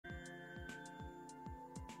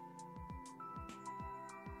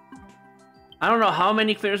I don't know how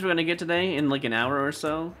many clears we're gonna get today in like an hour or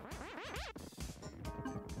so.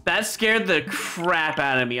 That scared the crap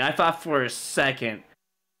out of me. I thought for a second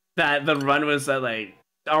that the run was like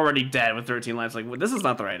already dead with 13 lives. Like, well, this is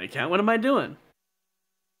not the right account. What am I doing?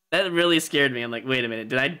 That really scared me. I'm like, wait a minute.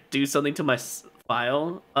 Did I do something to my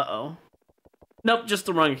file? Uh-oh. Nope, just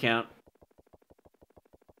the wrong account.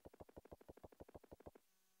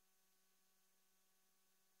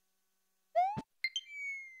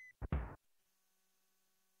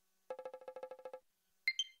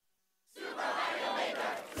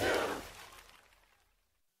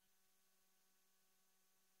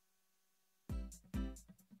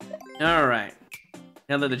 Alright.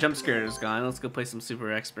 Now that the jump scare is gone, let's go play some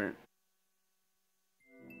Super Expert.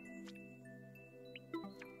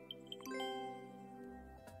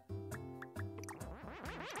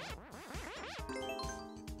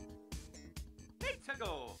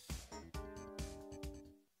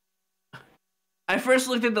 I first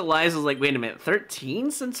looked at the lives, I was like, wait a minute, 13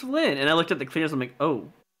 since when? And I looked at the clears, I'm like, oh,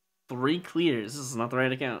 3 clears. This is not the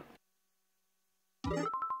right account.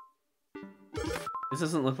 This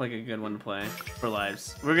doesn't look like a good one to play for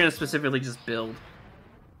lives. We're gonna specifically just build.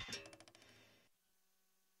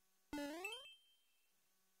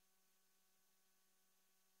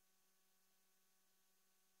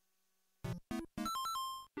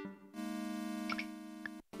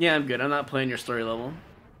 Yeah, I'm good. I'm not playing your story level.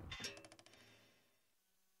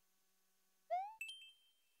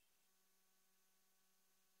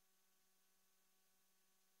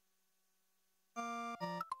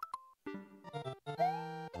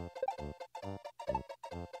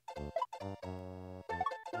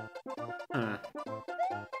 Huh.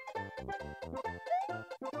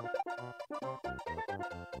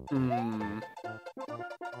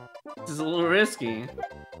 This is a little risky.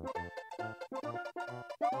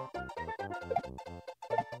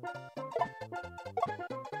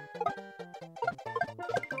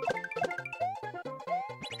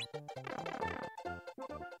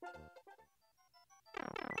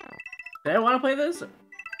 Do I want to play this?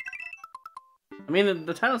 I mean,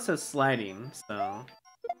 the title says sliding, so...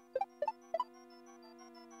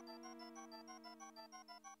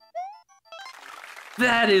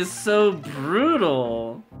 That is so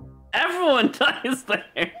brutal! Everyone dies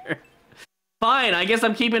there! Fine, I guess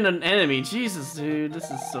I'm keeping an enemy. Jesus, dude, this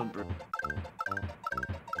is so brutal.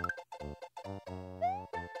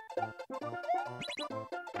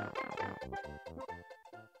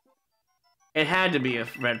 It had to be a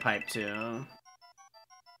red pipe, too.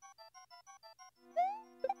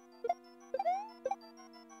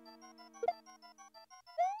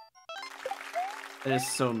 That is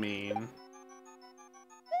so mean.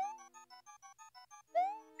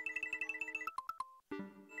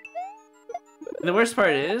 The worst part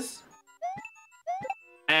is,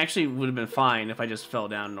 I actually would have been fine if I just fell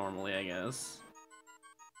down normally, I guess.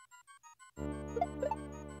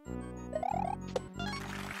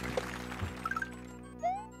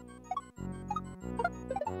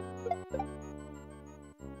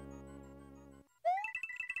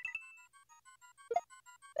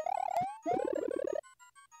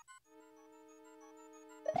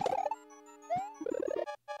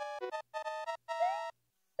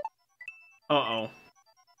 Uh-oh.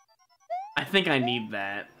 I think I need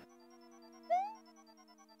that.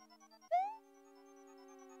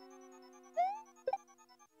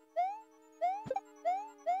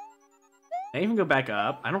 Can I even go back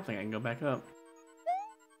up? I don't think I can go back up.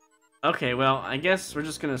 Okay, well, I guess we're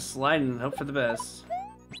just gonna slide and hope for the best.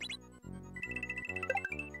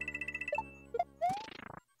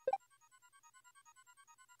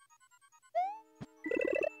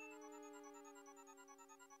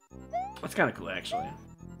 That's kind of cool, actually.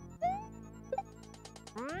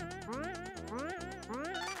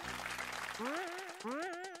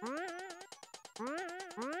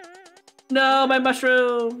 No, my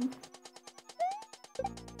mushroom!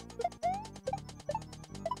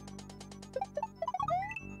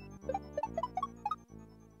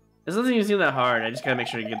 This doesn't even seem that hard. I just gotta make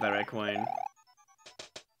sure to get that right coin.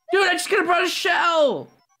 Dude, I just could have brought a shell!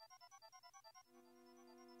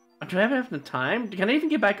 Do I have enough time? Can I even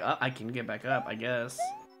get back up? I can get back up, I guess.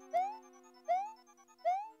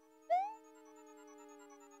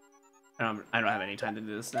 I don't have any time to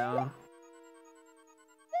do this now.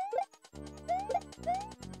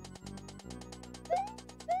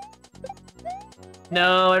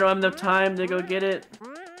 No, I don't have enough time to go get it.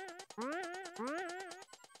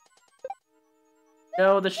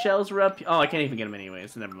 No, the shells were up. Oh, I can't even get them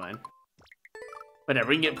anyways. Never mind. Whatever,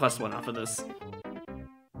 we can get +1 off of this.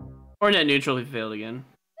 Or net neutral if we failed again.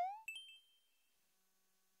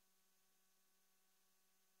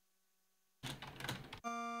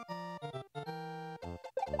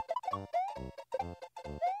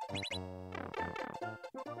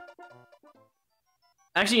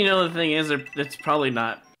 Actually, you know, the thing is, it's probably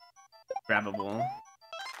not grabbable.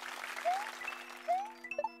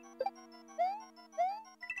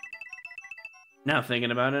 Now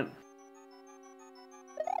thinking about it.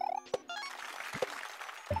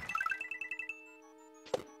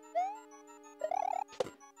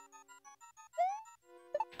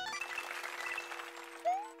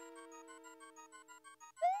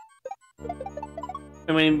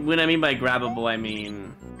 I mean, when I mean by grabbable, I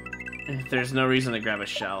mean there's no reason to grab a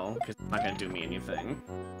shell, because it's not gonna do me anything.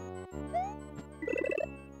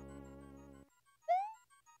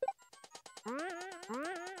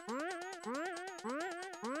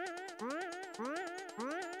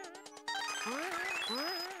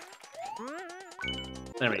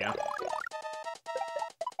 There we go.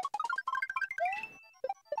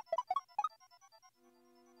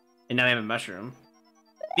 And now I have a mushroom.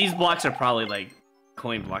 These blocks are probably like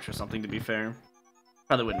coin blocks or something, to be fair.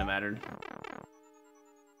 Probably wouldn't have mattered.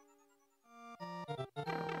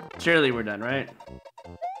 Surely we're done, right?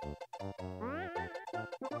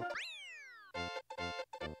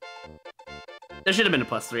 There should have been a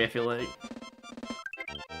 +3, I feel like.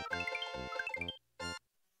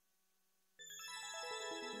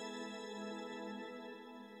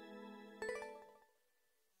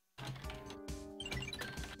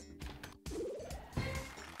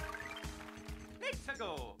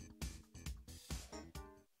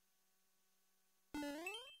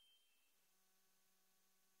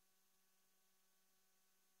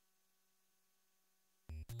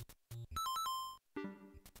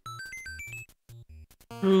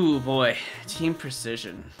 Ooh boy, team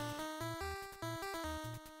precision.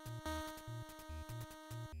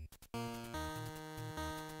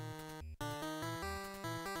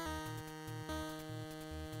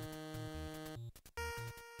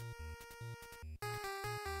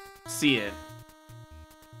 See it.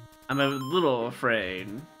 I'm a little afraid.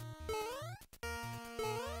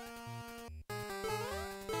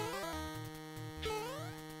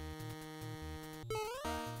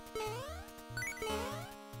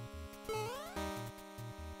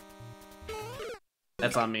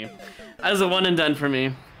 That's on me. That was a one and done for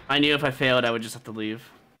me. I knew if I failed, I would just have to leave.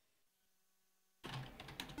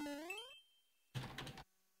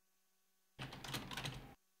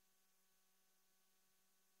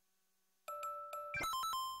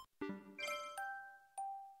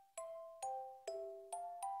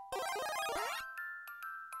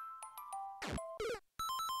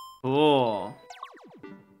 Cool.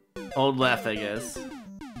 Hold left, I guess.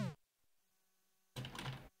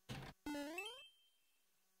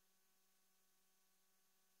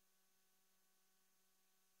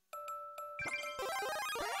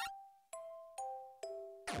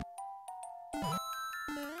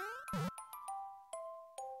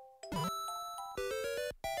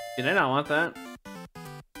 Did I not want that?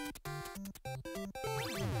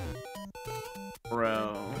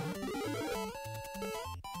 Bro.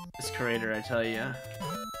 This creator, I tell ya.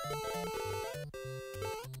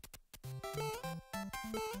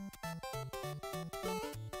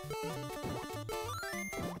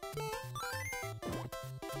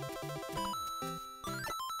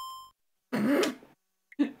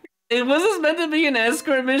 Was this meant to be an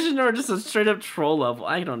escort mission or just a straight up troll level?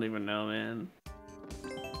 I don't even know, man.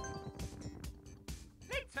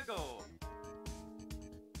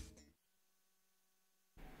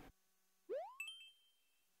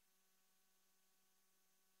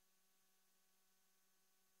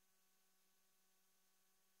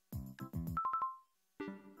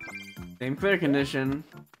 Same clear condition.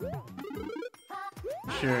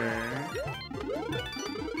 Sure.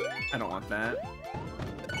 I don't want that.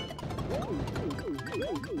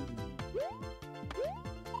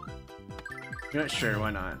 You know what? Sure,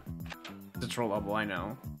 why not? It's a troll level, I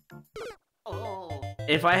know.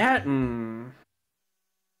 If I had...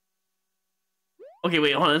 Okay,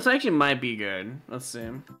 wait, hold on. This actually might be good. Let's see.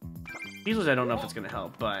 Usually I don't know if it's gonna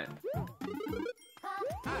help, but...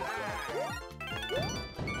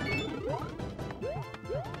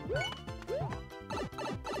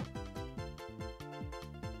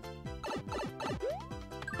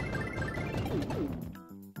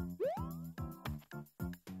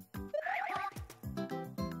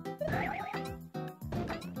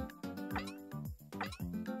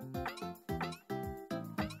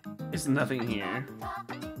 There's nothing here.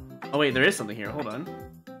 Oh wait, there is something here. Hold on.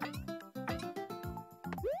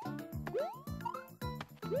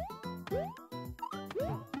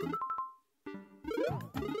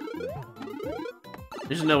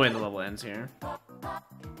 There's no way the level ends here.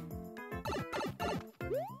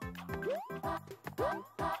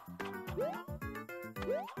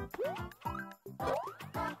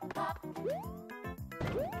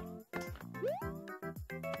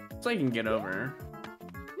 So I can get over.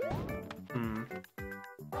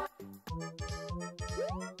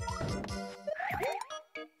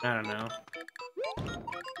 I don't know.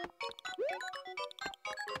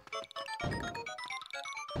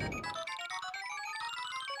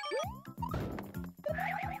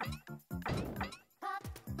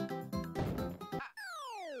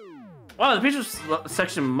 Wow, the picture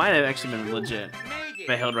section might have actually been legit if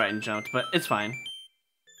I held right and jumped, but it's fine.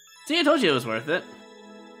 See, I told you it was worth it.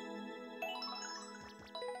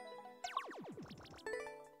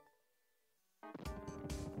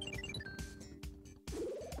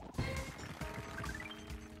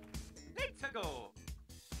 Let's go.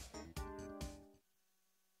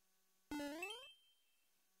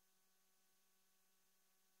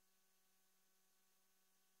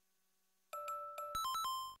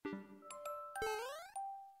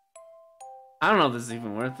 I don't know if this is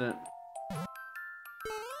even worth it.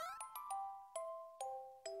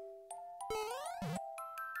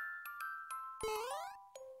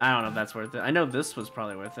 I don't know if that's worth it. I know this was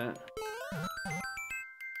probably worth it.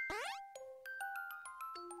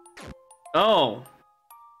 Oh!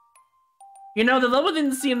 You know, the level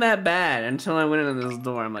didn't seem that bad until I went into this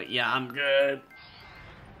door. I'm like, yeah, I'm good.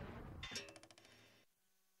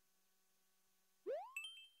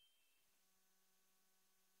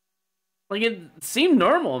 Like, it seemed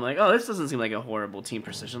normal. I'm like, oh, this doesn't seem like a horrible team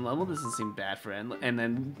precision level. This doesn't seem bad for it. And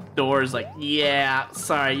then door's like, yeah,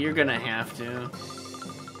 sorry, you're gonna have to.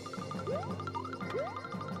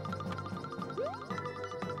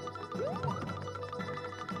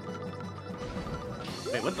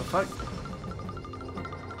 Wait, what the fuck?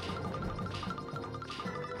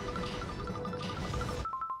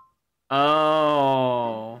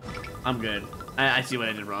 Oh, I'm good. I see what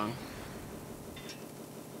I did wrong.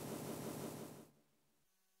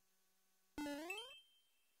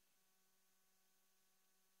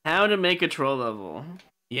 How to make a troll level.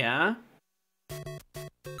 Yeah?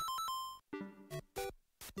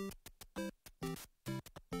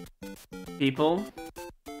 People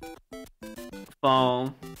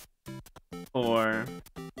fall for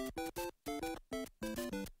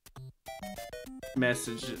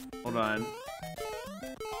message. Hold on.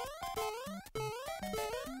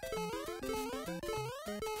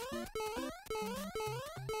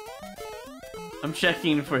 I'm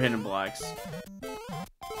checking for hidden blocks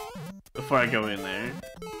before I go in there.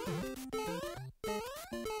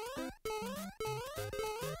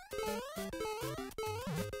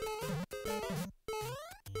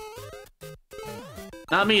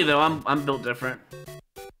 Not me though, I'm built different.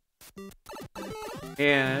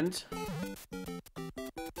 And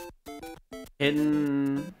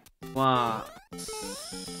hidden blocks.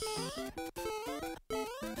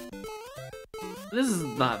 This is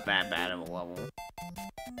not that bad of a level.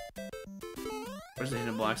 Where's the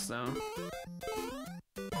hidden blocks though?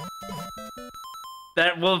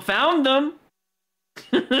 Well, found them!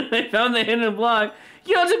 I found the hidden block.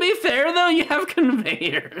 You know, to be fair though, you have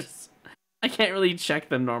conveyors. I can't really check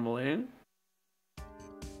them normally.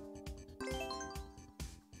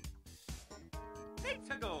 Let's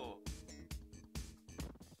go.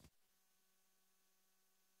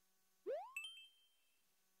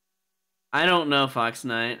 I don't know, Fox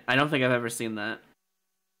Knight. I don't think I've ever seen that.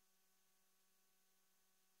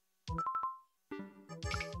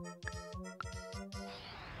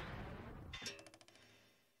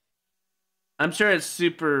 I'm sure it's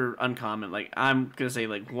super uncommon. Like, I'm gonna say,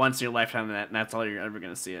 like, once in your lifetime, and that's all you're ever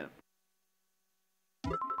gonna see it.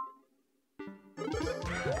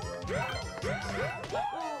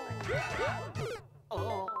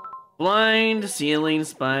 Blind, ceiling,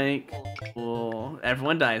 spike. Cool.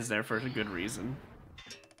 Everyone dies there for a good reason.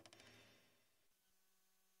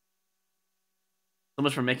 So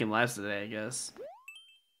much for making lives today, I guess.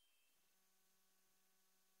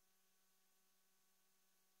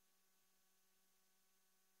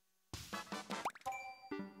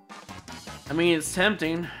 I mean, it's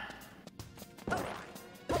tempting.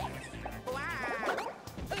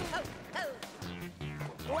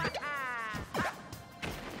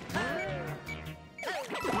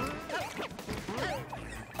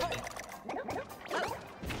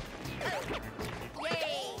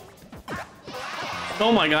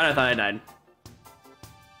 Oh my god, I thought I died.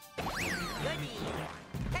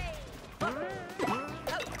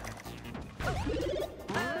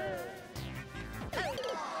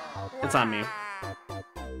 It's on me.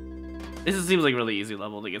 This seems like a really easy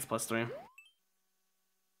level that gets +3.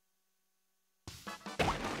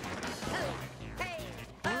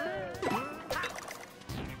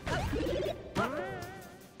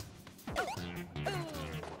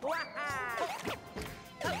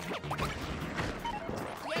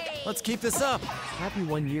 Let's keep this up. Happy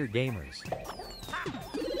 1 year, gamers.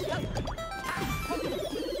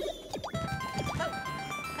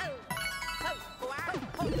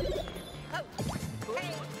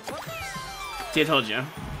 See, I told you.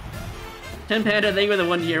 10 Panda, thank you for the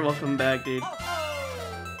 1 year. Welcome back, dude.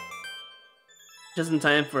 Just in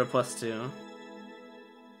time for a +2.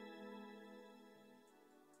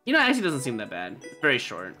 You know, it actually doesn't seem that bad. It's very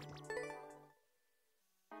short.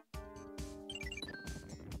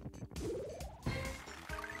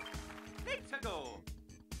 Let's go.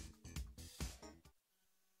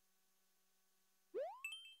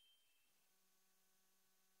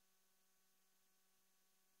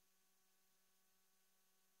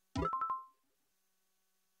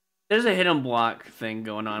 There's a hidden block thing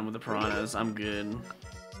going on with the piranhas. I'm good.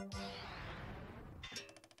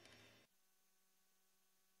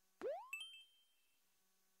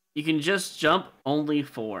 You can just jump only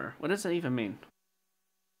 4. What does that even mean?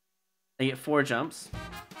 I get 4 jumps.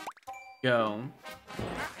 Go.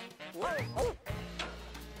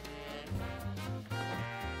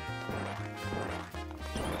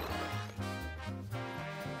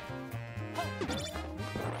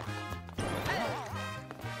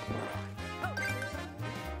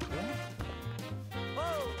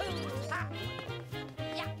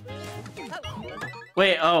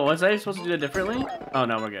 Wait, oh, was I supposed to do it differently? Oh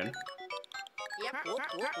no, we're good.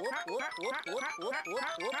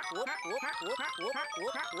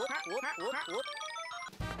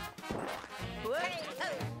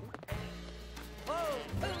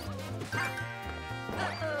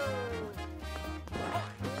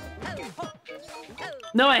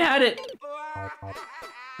 No, I had it!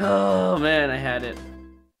 Oh man, I had it.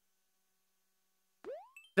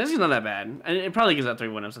 This is not that bad. And it probably gives out 3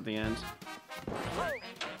 1-ups at the end.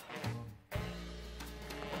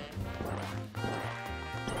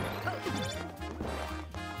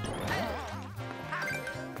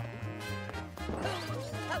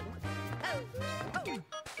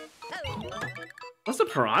 What's the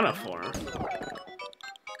piranha for?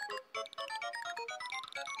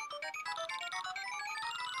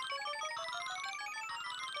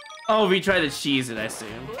 Oh, we tried to cheese it, I see.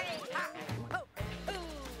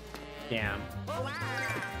 Damn.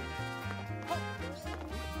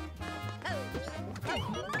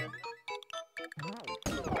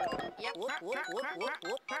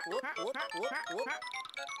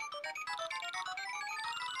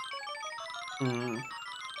 Hmm.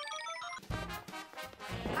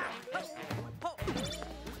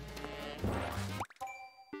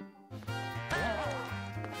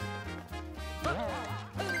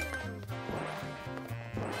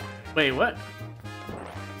 Wait, what?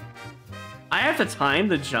 I have to time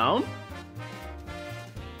the jump?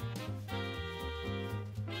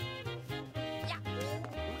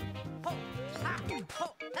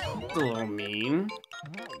 That's a little mean.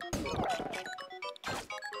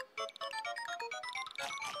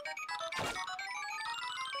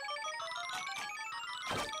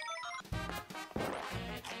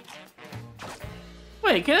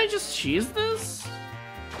 Wait, can I just cheese this?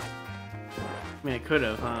 I mean, I could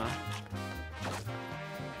have, huh?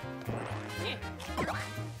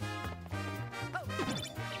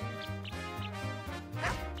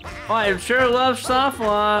 Oh, I sure love soft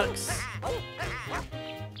locks.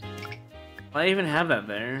 Why even have that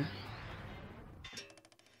there?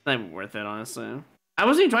 Not even worth it, honestly. I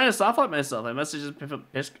wasn't even trying to soft lock myself. I must have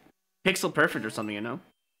just pixel perfect or something, you know?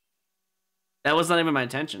 That was not even my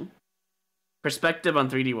intention. Perspective on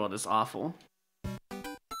 3D World is awful.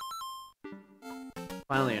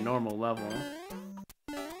 Finally, a normal level.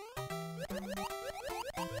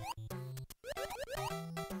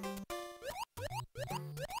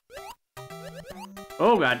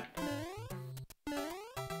 Oh god.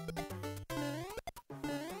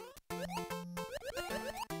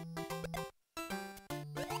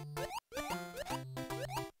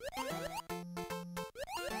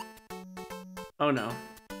 Oh no.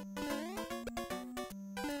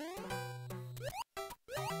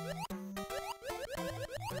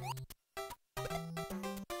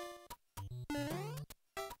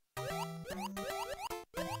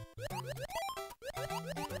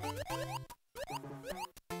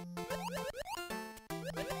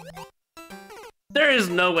 There is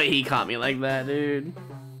no way he caught me like that, dude.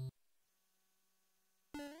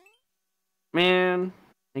 Man,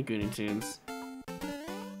 hey Goonie Tunes.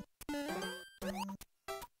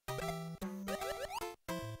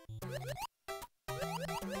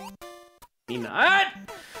 Not?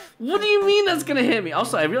 What do you mean that's gonna hit me?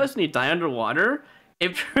 Also, I realized when you die underwater,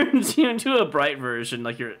 it turns you into a bright version,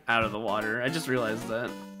 like you're out of the water. I just realized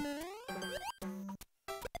that.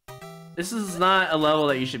 This is not a level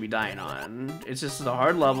that you should be dying on. It's just a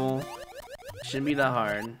hard level. It shouldn't be that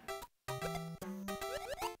hard.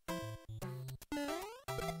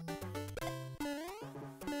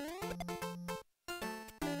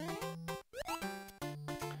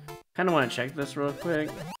 Kind of want to check this real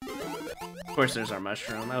quick. Of course, there's our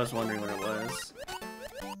mushroom. I was wondering what it was.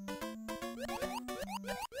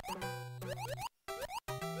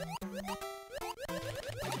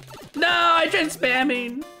 No, I tried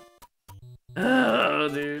spamming. Oh,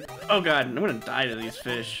 dude. Oh god, I'm gonna die to these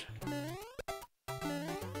fish.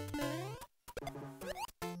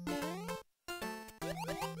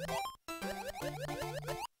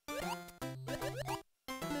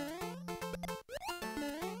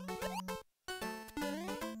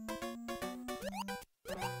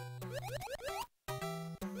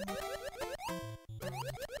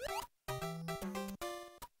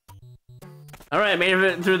 Alright, made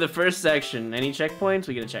it through the first section. Any checkpoints?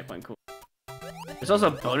 We get a checkpoint, cool. There's also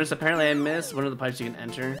a bonus apparently I missed. One of the pipes you can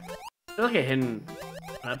enter. There's like a hidden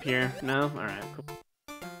one up here. No? Alright, cool.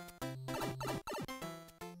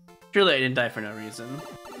 Surely I didn't die for no reason.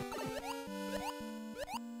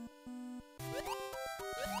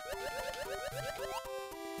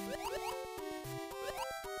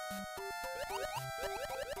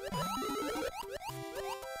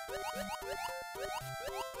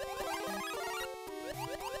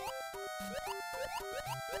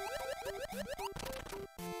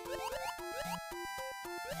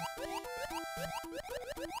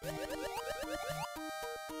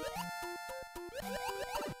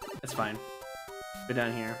 That's fine. Go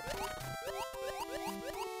down here.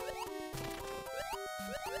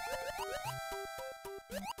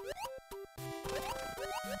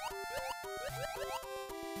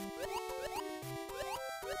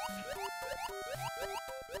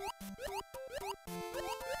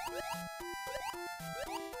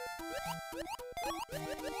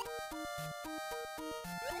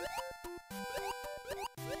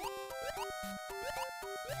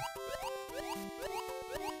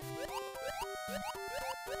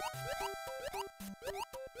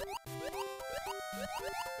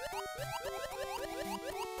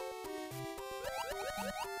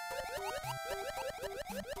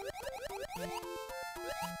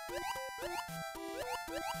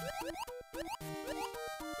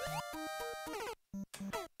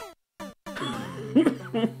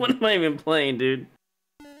 What am I even playing, dude?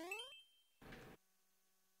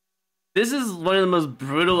 This is one of the most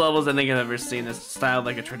brutal levels I think I've ever seen. This styled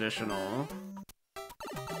like a traditional.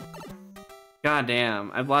 God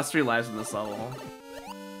damn, I've lost 3 lives in this level.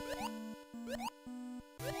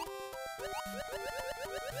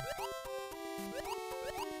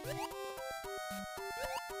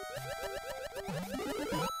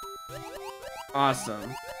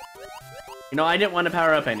 Awesome. You know, I didn't want to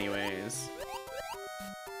power up anyways.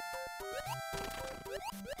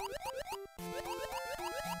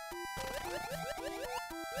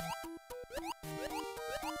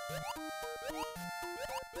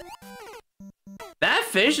 That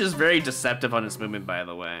fish is very deceptive on its movement, by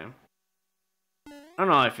the way. I don't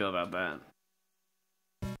know how I feel about that.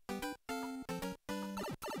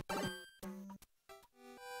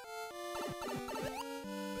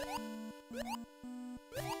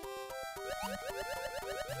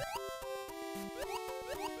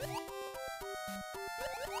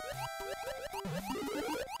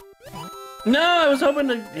 No, I was hoping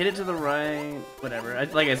to hit it to the right. Whatever.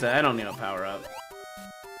 Like I said, I don't need no power up.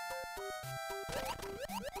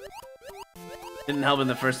 Didn't help him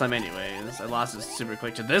the first time anyways. I lost it super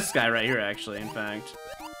quick to this guy right here, actually, in fact.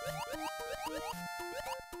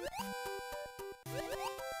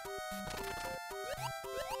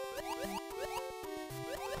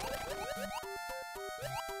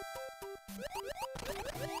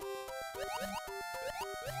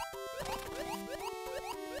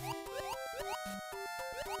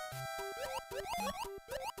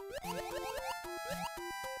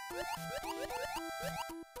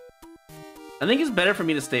 I think it's better for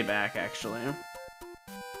me to stay back, actually.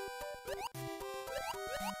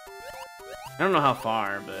 I don't know how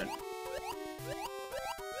far, but...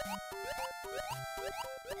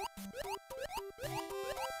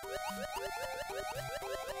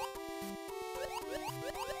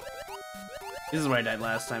 This is where I died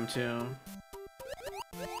last time, too.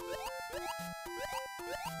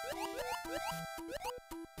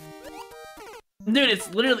 Dude,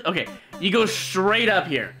 it's literally... Okay, you go straight up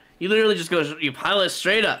here. You literally just go... You pilot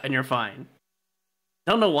straight up, and you're fine.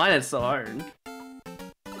 I don't know why that's so hard.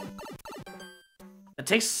 It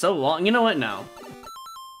takes so long. You know what? No.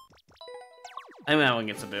 I think that one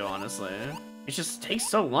gets a boo, honestly. It just takes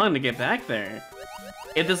so long to get back there.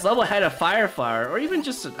 If this level had a fire flower, or even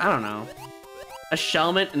just, I don't know, a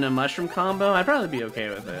Shelmet and a mushroom combo, I'd probably be okay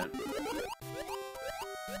with it.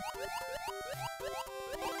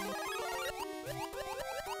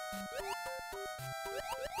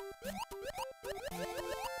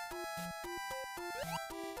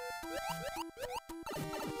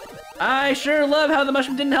 I sure love how the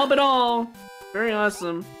mushroom didn't help at all. Very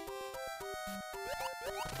awesome.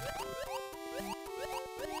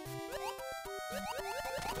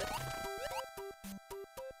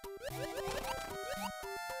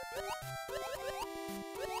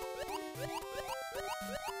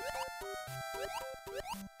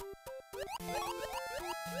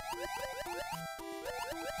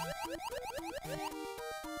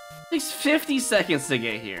 Takes 50 seconds to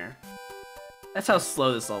get here. That's how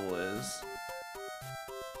slow this level is.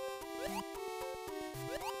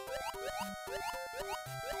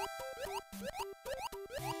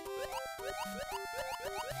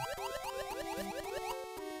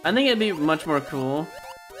 I think it'd be much more cool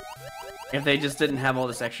if they just didn't have all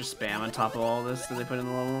this extra spam on top of all this that they put in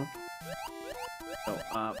the level. Go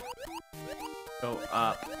up. Go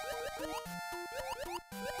up.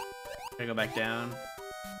 Gonna go back down.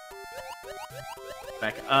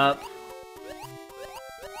 Back up.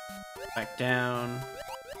 Back down.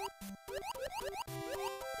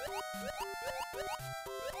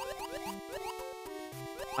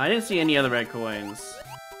 I didn't see any other red coins.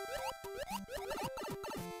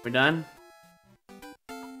 We're done?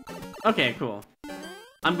 Okay, cool.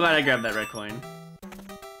 I'm glad I grabbed that red coin.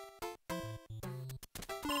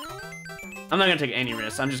 I'm not gonna take any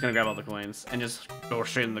risks. I'm just gonna grab all the coins and just go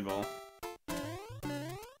straight in the goal.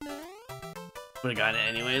 Would've gotten it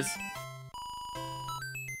anyways.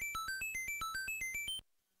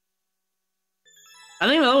 I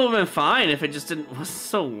think that would've been fine if it just didn't was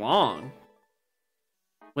so long.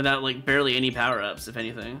 Without like barely any power-ups, if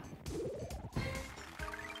anything.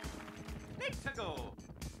 Let's go.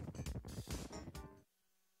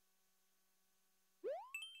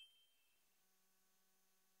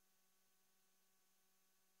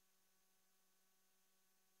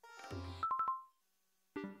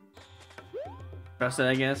 Trust it,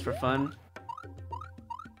 I guess, for fun.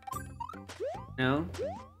 No?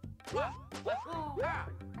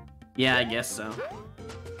 Yeah, I guess so.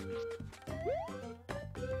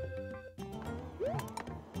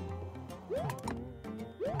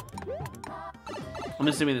 I'm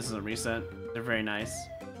assuming this is a reset. They're very nice.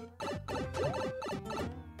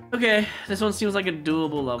 Okay, this one seems like a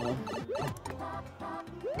doable level.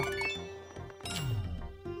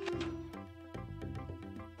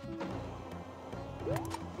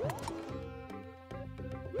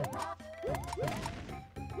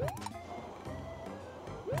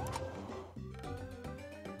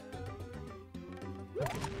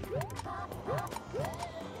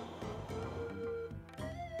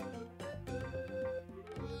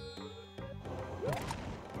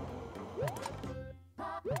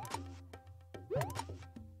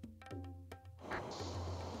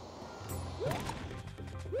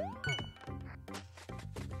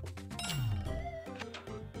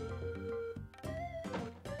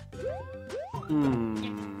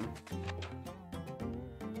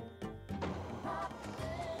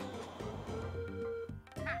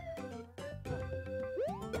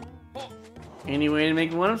 Any way to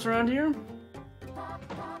make one-ups around here?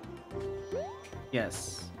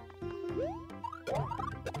 Yes.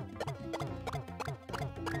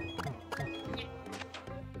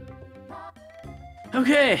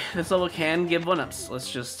 Okay, this level can give one-ups. Let's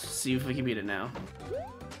just see if we can beat it now.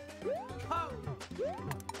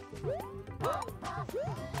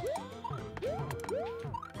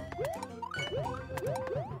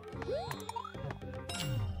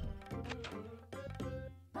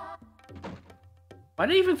 Why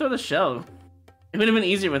did he even throw the shell? It would have been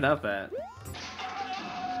easier without that.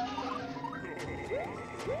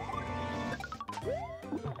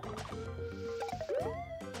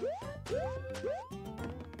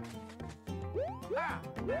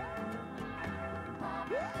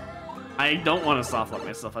 I don't want to soft lock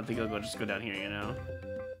myself. I think I'll just go down here, you know?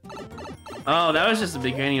 Oh, that was just the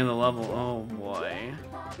beginning of the level. Oh boy.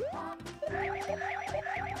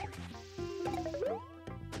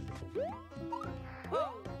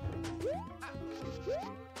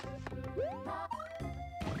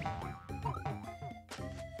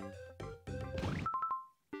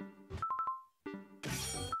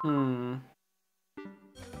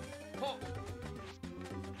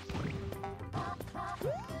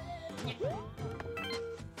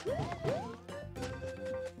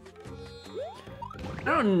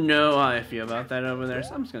 I don't know how I feel about that over there,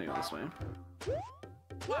 so I'm just gonna go this way.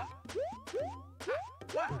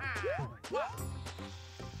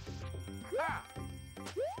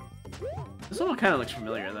 This one kind of looks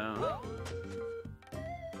familiar, though.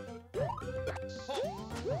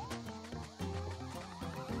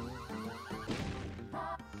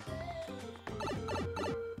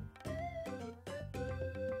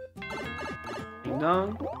 Ding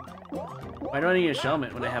dong. Why do I need a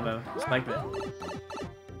Shellmet when I have a Spike Bit?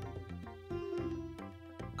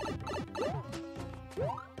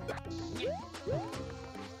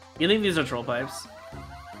 You think these are troll pipes?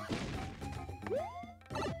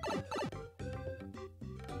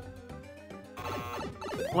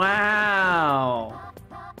 Wow.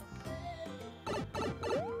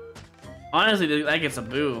 Honestly, that gets a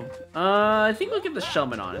boo. I think we'll get the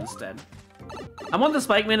Shellmet on instead. I want the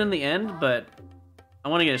Spikeman in the end, but I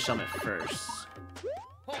want to get a Shellmet first.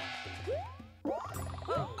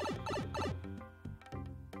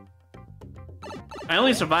 I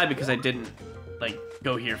only survived because I didn't, like,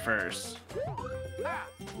 go here first.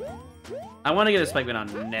 I want to get a Spikeman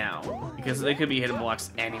on now, because they could be hidden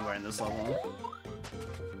blocks anywhere in this level.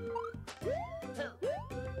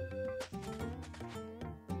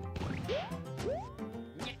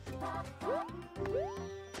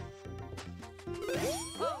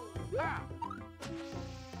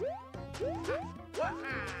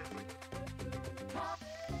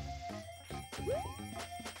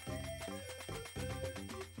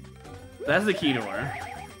 That's the key door.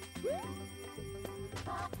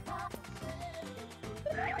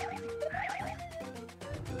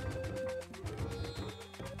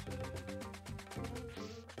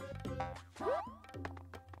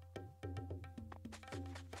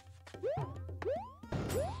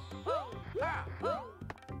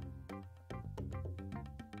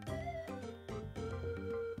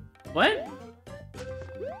 What?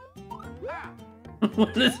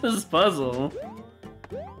 What is this puzzle?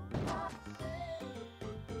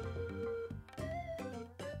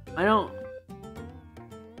 I don't...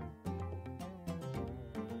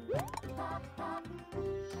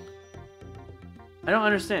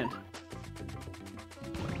 understand.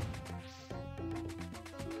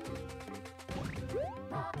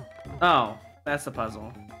 Oh, that's the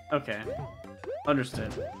puzzle. Okay.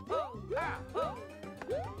 Understood.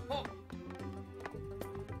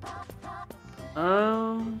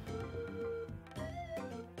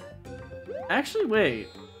 Actually, wait.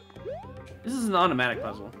 This is an automatic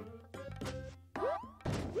puzzle.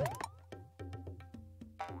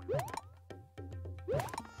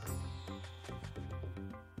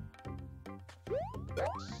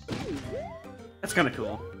 That's kind of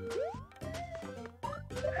cool.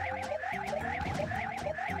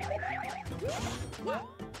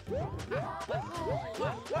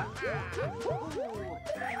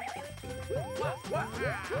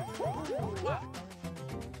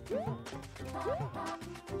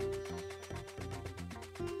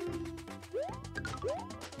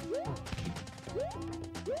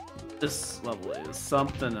 This level is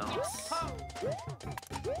something else.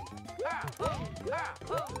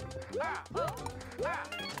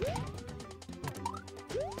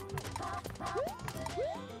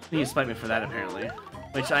 I need a Spikeman for that, apparently.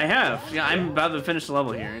 Which I have. Yeah, I'm about to finish the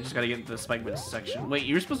level here. I just gotta get the Spikeman section. Wait,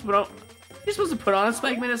 you're supposed to put on... You're supposed to put on a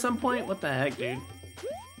Spikeman at some point? What the heck, dude?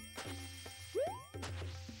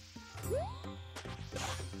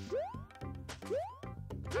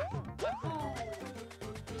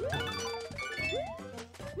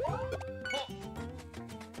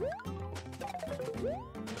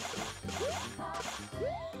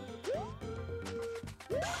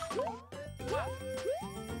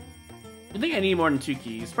 I think I need more than 2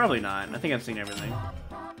 keys. Probably not. I think I've seen everything.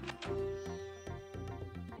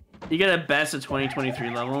 You get a best of 2023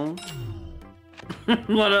 level.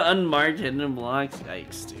 What an unmarked hidden blocks.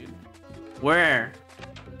 Yikes, dude. Where?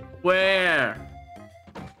 Where?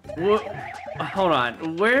 What? Hold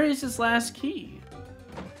on. Where is this last key?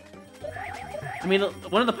 I mean,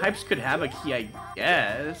 one of the pipes could have a key, I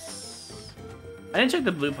guess. I didn't check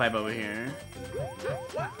the blue pipe over here.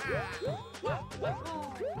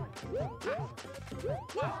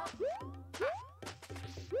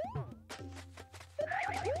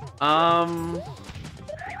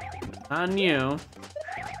 On you.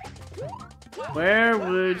 Where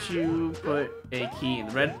would you put a key? In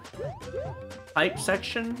the red pipe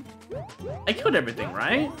section? I killed everything,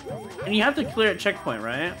 right? And you have to clear at checkpoint,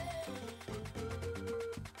 right?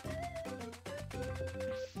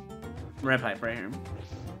 Red pipe right here.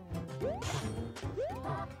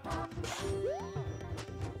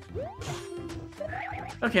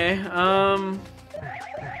 Okay,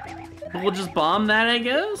 we'll just bomb that, I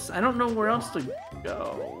guess? I don't know where else to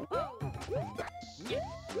go.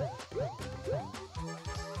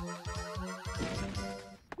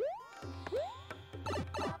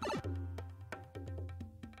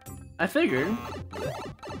 I figured.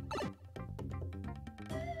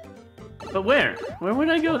 But where? Where would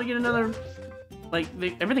I go to get another... Like,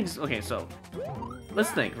 everything's... Okay, so... Let's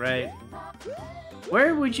think, right?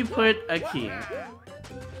 Where would you put a key?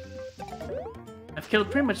 I've killed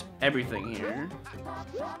pretty much everything here.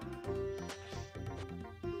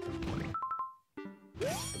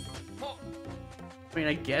 I mean,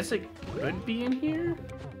 I guess it could be in here?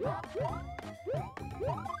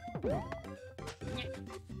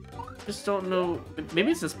 Just don't know.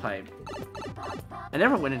 Maybe it's this pipe. I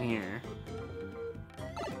never went in here.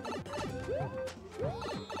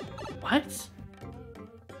 What?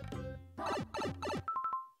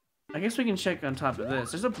 I guess we can check on top of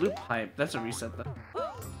this. There's a blue pipe. That's a reset though.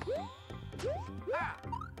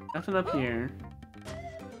 Nothing up here.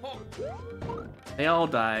 They all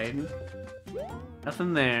died.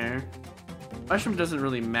 Nothing there. Mushroom doesn't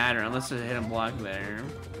really matter unless there's a hidden block there.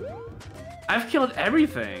 I've killed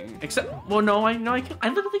everything except. Well, no, I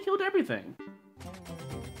literally killed everything.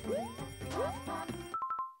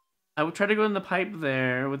 I would try to go in the pipe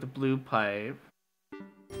there with the blue pipe.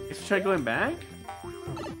 Let's try going back.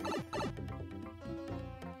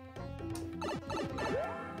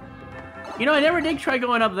 You know, I never did try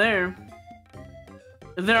going up there.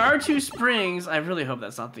 There are 2 springs. I really hope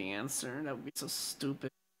that's not the answer. That would be so stupid.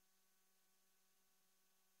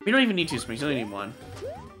 We don't even need 2 springs. We only need 1.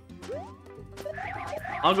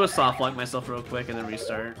 I'll go soft lock myself real quick and then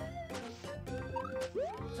restart.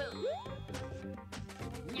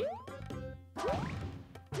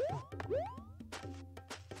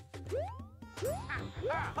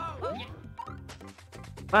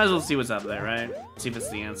 Might as well see what's up there, right? See if it's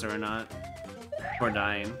the answer or not. Or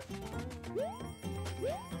dying.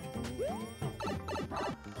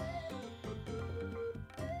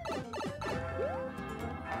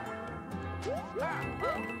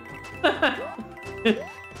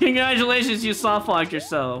 Congratulations, you soft locked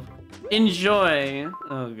yourself. Enjoy.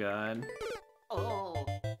 Oh god.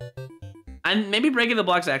 And maybe breaking the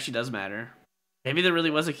blocks actually does matter. Maybe there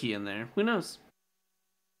really was a key in there. Who knows?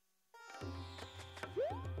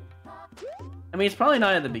 I mean, it's probably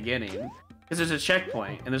not at the beginning, because there's a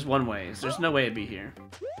checkpoint, and there's one way, so there's no way it'd be here.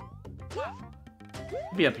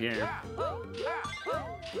 It'd be up here.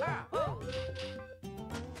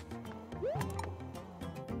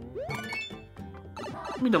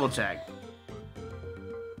 Let me double check.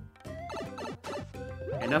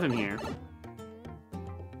 Okay, nothing here.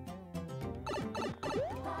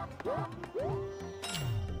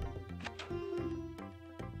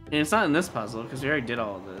 And it's not in this puzzle, because we already did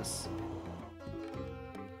all of this.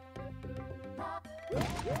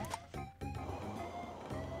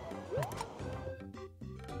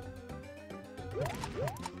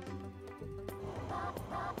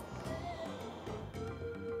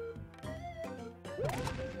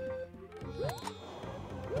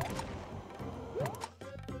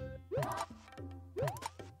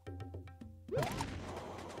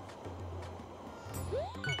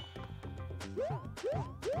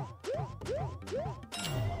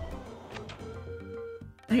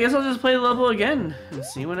 I guess I'll just play the level again and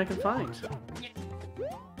see what I can find.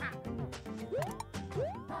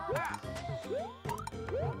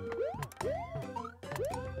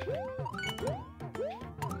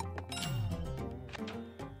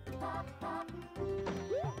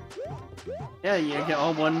 Yeah, you get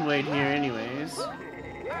all one way here anyways.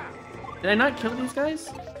 Did I not kill these guys?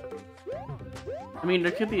 I mean,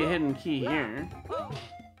 there could be a hidden key here.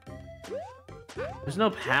 There's no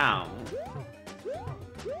POW.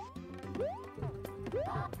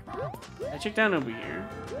 I checked down over here.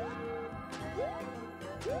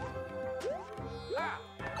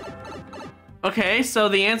 Okay, so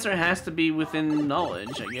the answer has to be within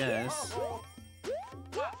knowledge, I guess.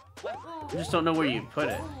 I just don't know where you put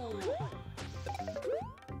it.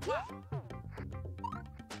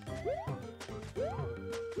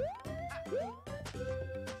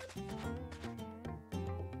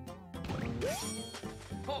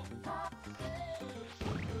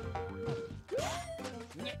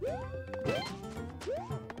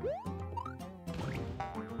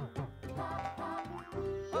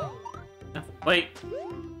 Wait.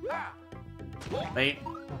 Wait.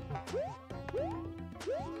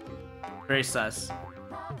 Very sus.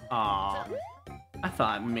 Aw. I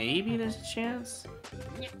thought maybe there's a chance.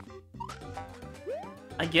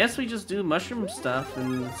 I guess we just do mushroom stuff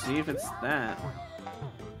and see if it's that.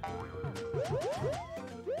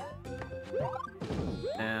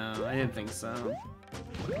 No, I didn't think so.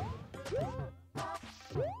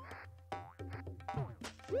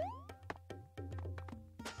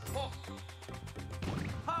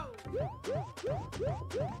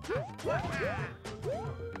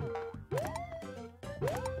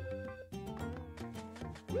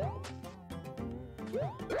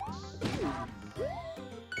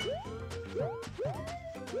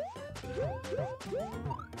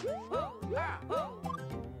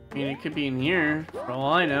 I mean, it could be in here, for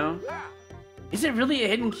all I know. Is it really a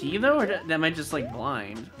hidden key, though, or am I just, like,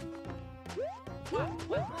 blind?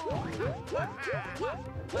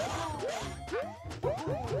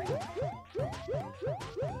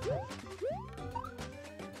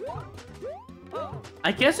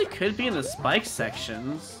 I guess it could be in the spike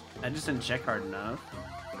sections. I just didn't check hard enough.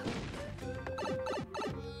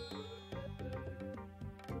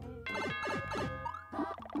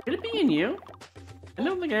 Could it be in you? I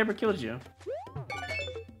don't think I ever killed you.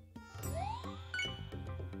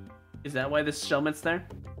 Is that why this shellmet's there?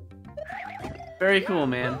 Very cool,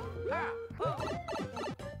 man.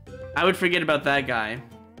 I would forget about that guy,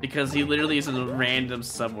 because he literally is in a random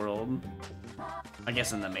subworld. I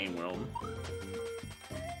guess in the main world.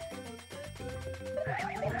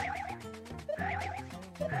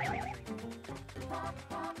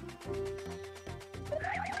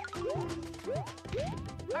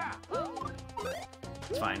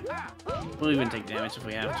 It's fine. We'll even take damage if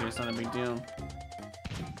we have to, it's not a big deal.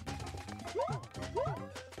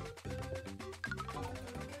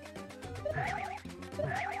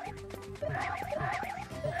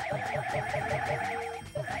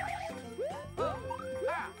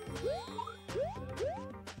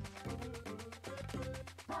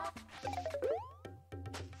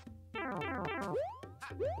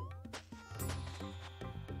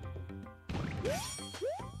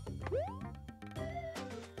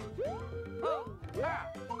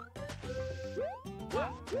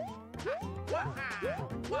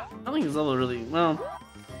 I don't think this level really, well,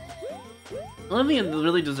 the only thing that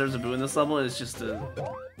really deserves a boo in this level is just a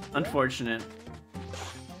unfortunate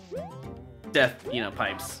death, you know,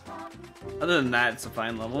 pipes. Other than that, it's a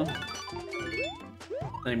fine level.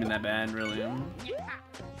 Not even that bad, really.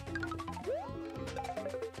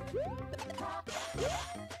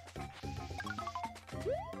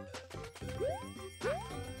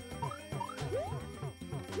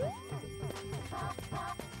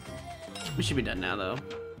 We should be done now, though.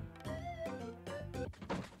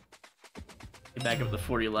 Get back up to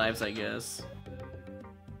 40 lives, I guess.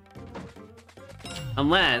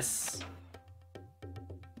 Unless...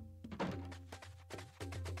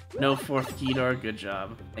 no fourth key door, good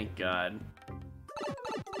job. Thank God.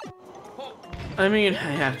 I mean, I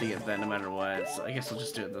have to get that no matter what, so I guess we'll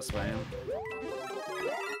just do it this way.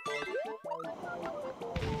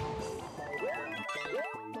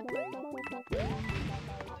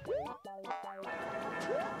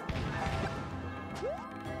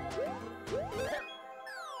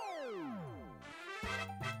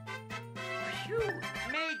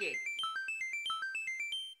 Made it.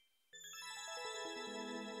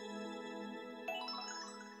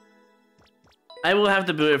 I will have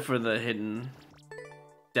to boot it for the hidden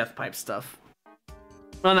death pipe stuff.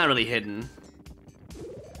 Well, not really hidden.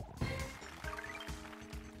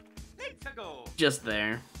 Let's go. Just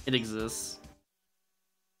there. It exists.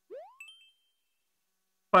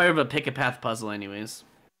 Part of a pick a path puzzle anyways.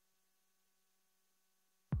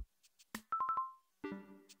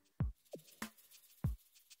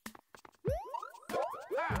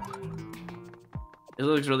 It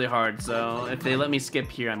looks really hard, so if they let me skip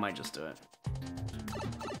here, I might just do it.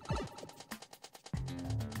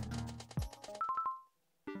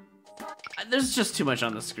 There's just too much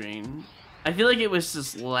on the screen. I feel like it was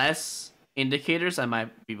just less indicators, I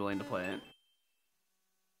might be willing to play it.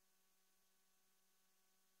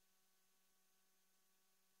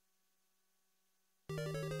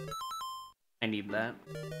 I need that.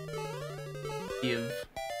 Give.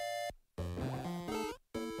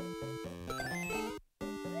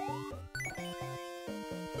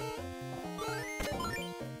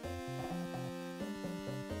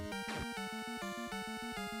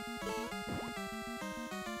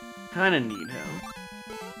 Kinda need him.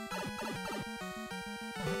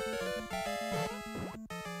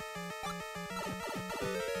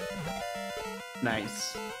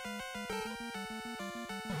 Nice.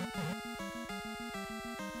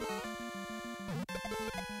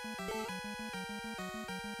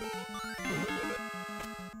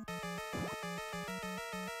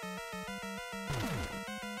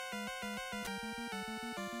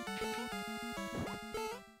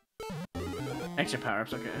 Extra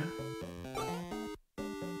power-ups, okay.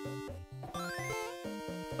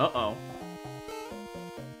 Uh-oh.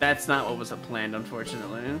 That's not what was planned,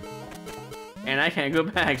 unfortunately. And I can't go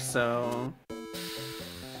back, so...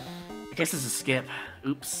 I guess it's a skip.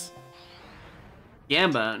 Oops.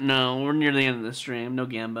 Gamba? No, we're near the end of the stream. No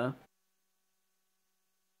Gamba.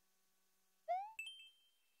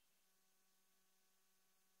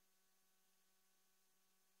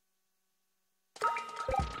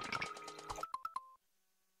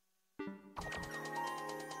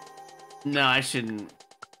 No, I shouldn't.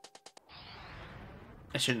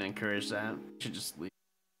 I shouldn't encourage that. I should just leave.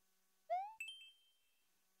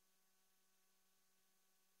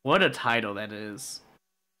 What a title that is.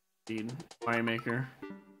 Dude, Mario Maker.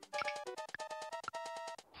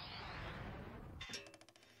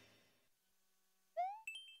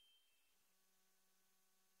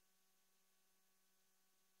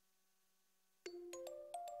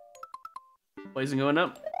 Poison going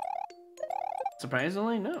up.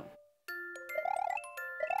 Surprisingly, no.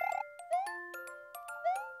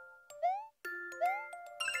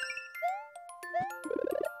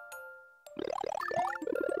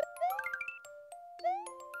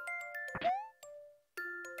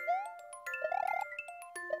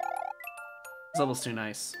 This level's too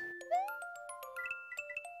nice.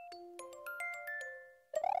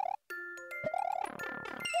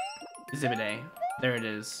 Exhibit A. There it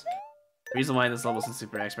is. Reason why this level's a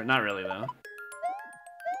super expert. Not really, though.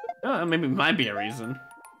 Oh, maybe it might be a reason.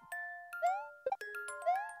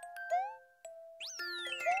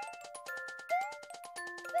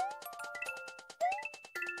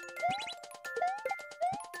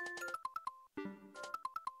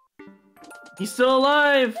 He's still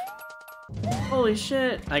alive! Holy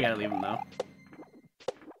shit. I gotta leave him, though.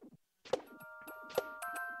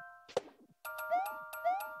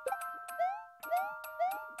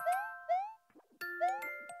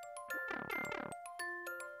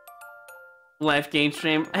 Life gain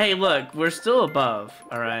stream. Hey, look, we're still above.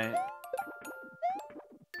 All right.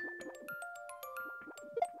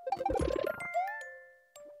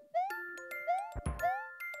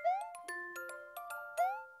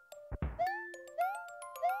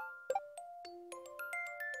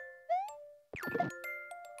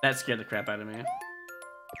 That scared the crap out of me.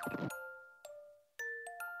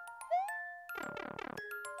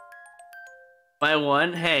 By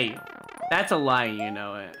one? Hey, that's a lie, you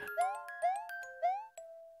know it.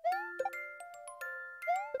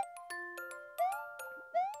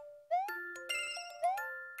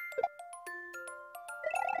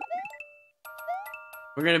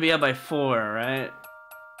 We're gonna be up by 4, right?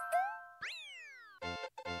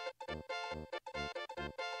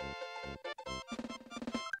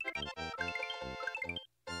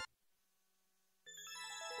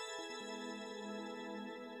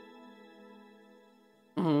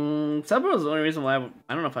 Subro is the only reason why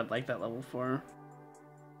I don't know if I'd like that level 4.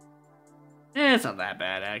 It's not that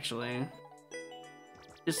bad, actually.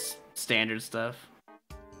 Just standard stuff.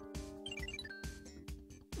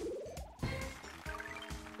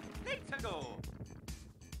 Let's go.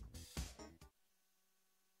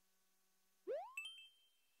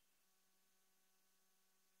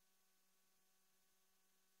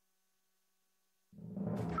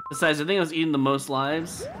 Besides, I think I was eating the most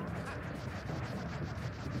lives.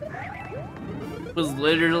 Was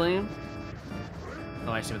literally.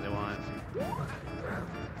 Oh, I see what they want.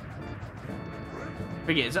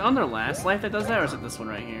 Forget, is it on their last life that does that, or is it this one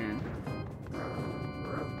right here?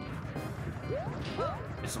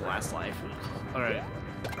 It's the last life. Alright.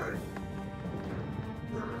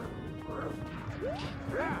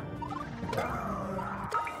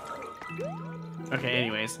 Okay,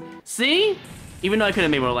 anyways. See? Even though I could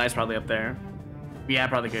have made more lives probably up there. Yeah, I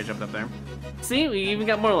probably could have jumped up there. See, we even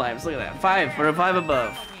got more lives. Look at that. 5. We're 5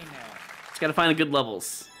 above. Just gotta find the good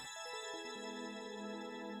levels.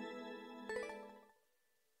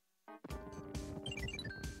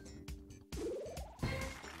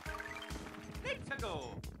 Let's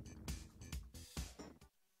go.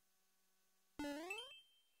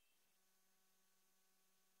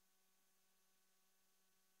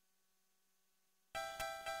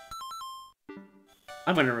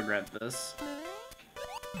 I'm gonna regret this.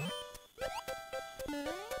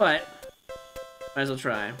 But, might as well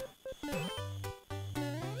try.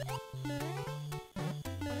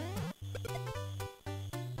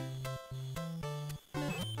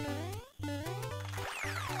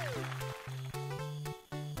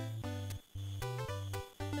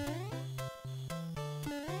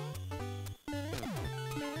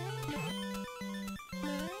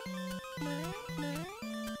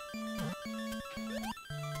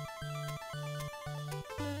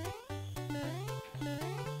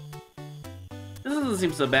 This doesn't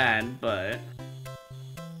seem so bad, but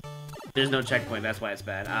there's no checkpoint, that's why it's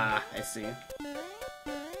bad. Ah, I see.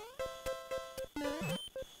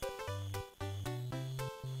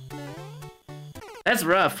 That's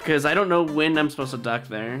rough, because I don't know when I'm supposed to duck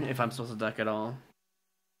there, if I'm supposed to duck at all.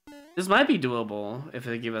 This might be doable, if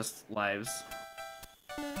they give us lives.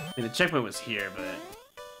 I mean, the checkpoint was here, but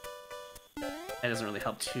that doesn't really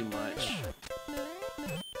help too much.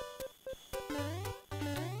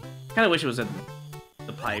 Kind of wish it was at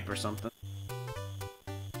the pipe or something.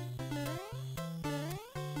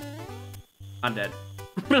 I'm dead.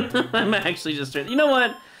 I'm actually just... You know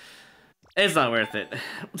what? It's not worth it.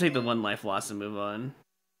 We'll take the 1 life loss and move on.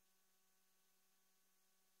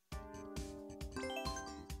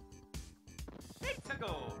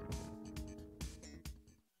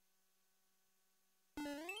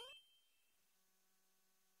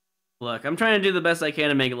 Look, I'm trying to do the best I can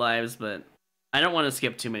to make lives, but I don't want to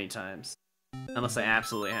skip too many times. Unless I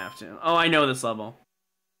absolutely have to. Oh, I know this level.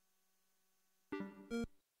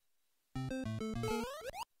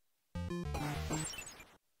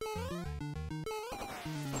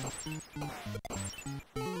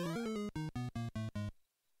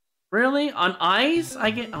 Really? On ice? I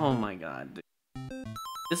get... Oh my god. Dude.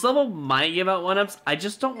 This level might give out 1-ups. I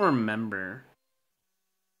just don't remember.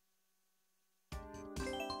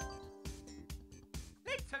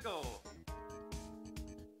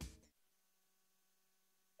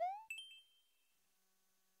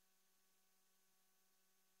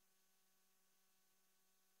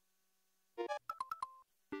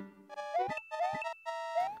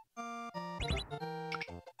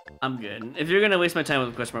 I'm good. If you're gonna waste my time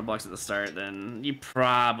with question mark blocks at the start, then you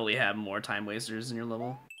probably have more time wasters in your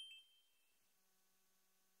level.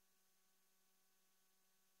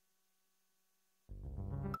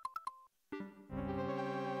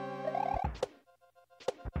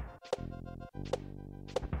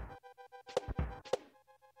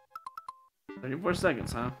 "34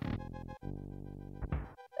 seconds, huh?"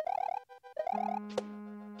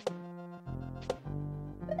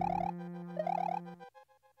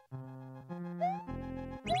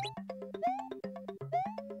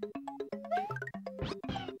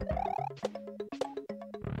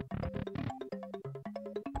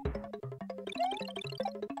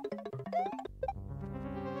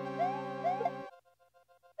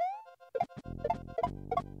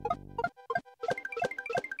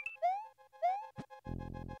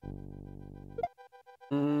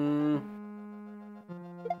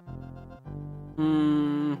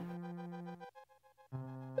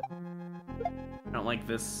 I don't like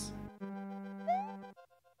this.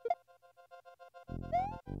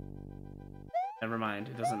 Never mind,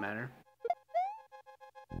 it doesn't matter.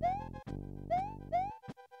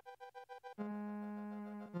 I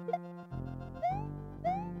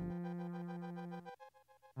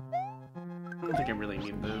don't think I really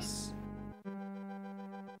need this.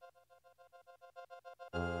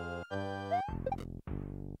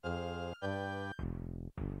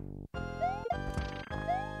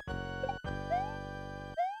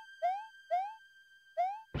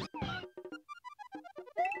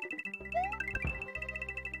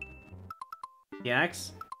 The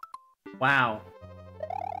axe? Wow.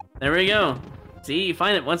 There we go. See, you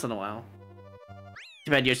find it once in a while.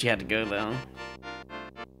 Too bad Yoshi had to go, though.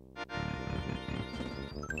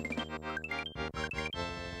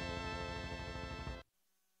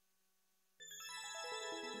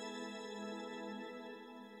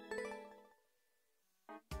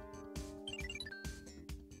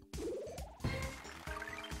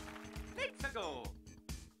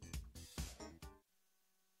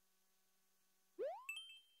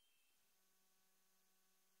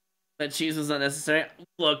 That cheese was unnecessary.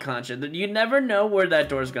 Look, Concha, you never know where that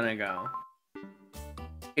door's gonna go.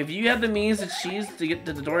 If you have the means to cheese to get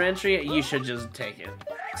to the door entry, you should just take it.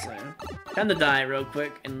 So, time to die real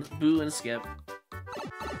quick and boo and skip.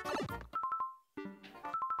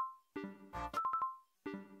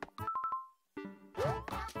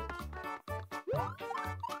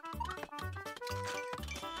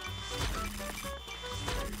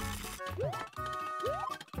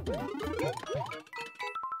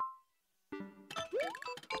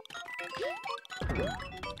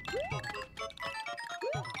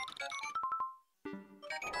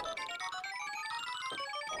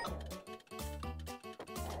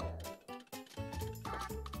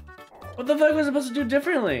 What the fuck was I supposed to do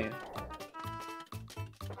differently?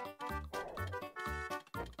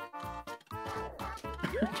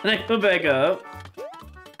 Can I go back up?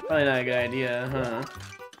 Probably not a good idea, huh?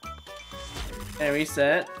 Okay,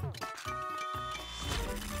 reset.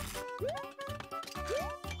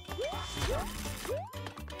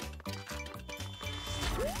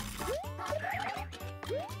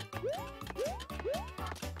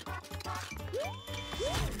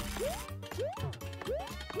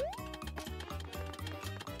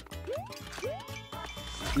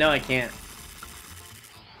 No, I can't.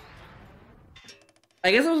 I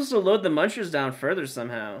guess I'm supposed to load the munchers down further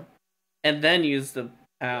somehow. And then use the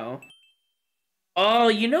POW. Oh,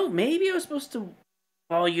 you know, maybe I was supposed to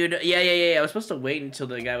Oh, yeah. I was supposed to wait until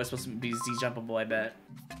the guy was supposed to be Z-jumpable, I bet.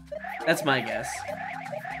 That's my guess.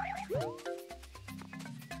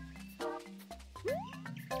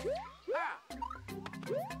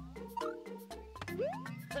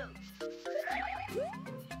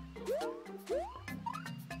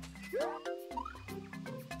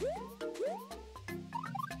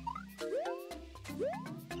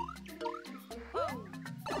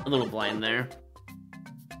 A little blind there.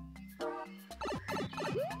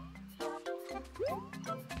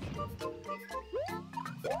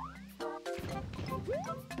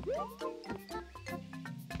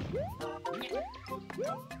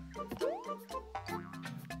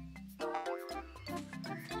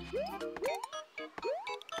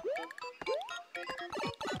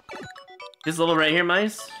 This level right here,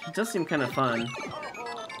 mice, it does seem kind of fun.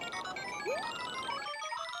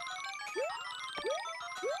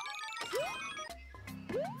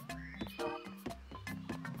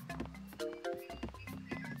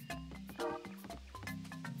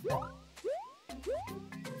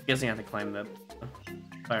 Guessing I have to climb the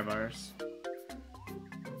fire bars.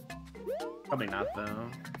 Probably not, though.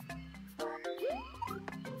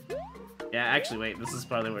 Yeah, actually, wait, this is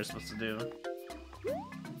probably what we're supposed to do.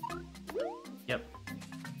 Yep.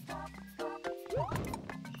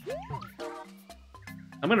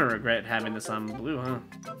 I'm gonna regret having this on blue, huh?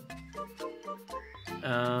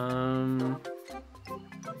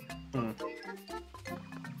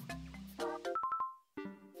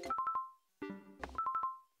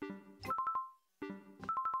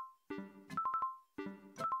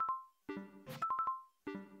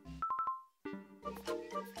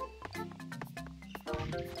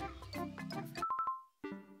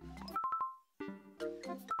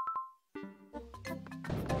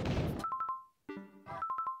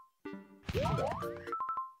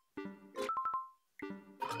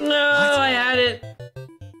 No, I had it.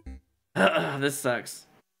 This sucks.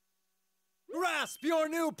 Grasp your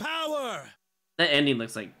new power. That ending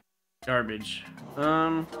looks like garbage.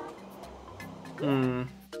 Way to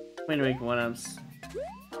make one-ups.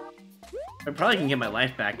 I probably can get my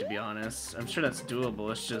life back, to be honest. I'm sure that's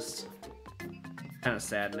doable. It's just kind of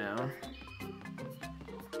sad now.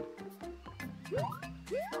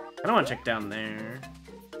 I don't want to check down there.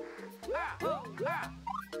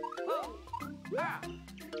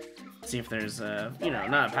 See if there's a, you know,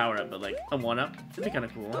 not a power up, but like a one up. It'd be kind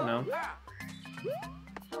of cool, no?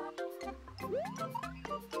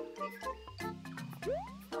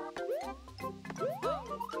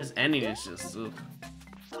 This ending is just, ugh.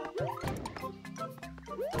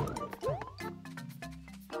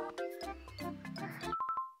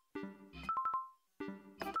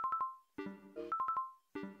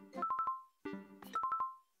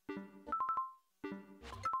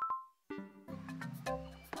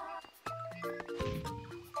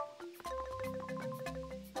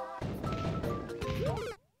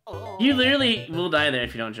 You literally will die there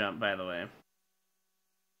if you don't jump, by the way. I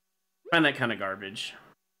find that kind of garbage.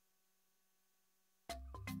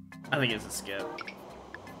 I think it's a skip.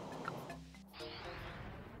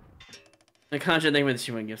 The Contra, thing with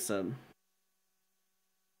the Shiwan gift sub.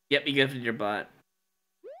 Yep, you gifted your bot.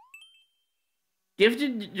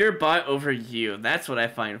 Gifted your bot over you. That's what I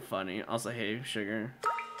find funny. Also, hey, Sugar.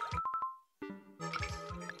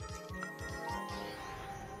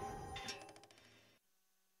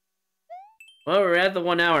 Well, we're at the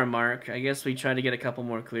 1 hour mark. I guess we try to get a couple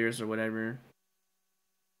more clears or whatever.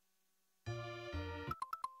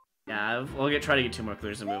 Yeah, we'll try to get 2 more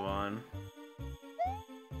clears and move on.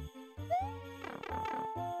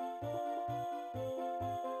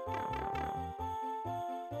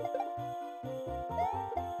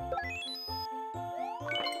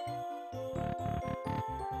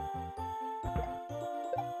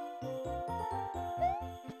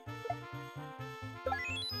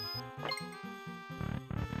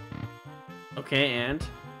 Okay, and?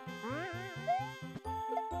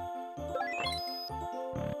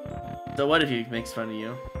 So what if he makes fun of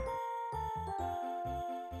you?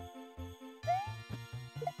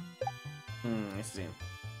 I see.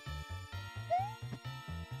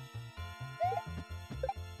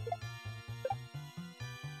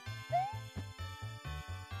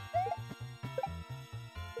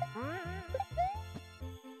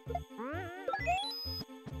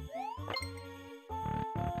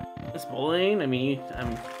 This bowling? I mean,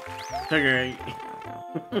 I'm Sugar.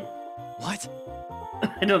 What?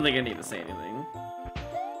 I don't think I need to say anything.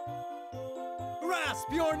 Grasp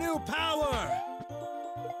your new power.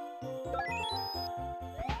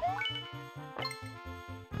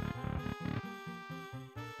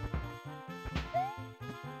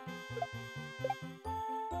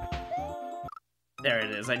 There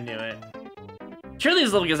it is, I knew it. Surely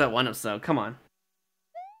this level gives that 1-ups though, come on.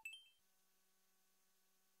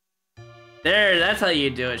 There, that's how you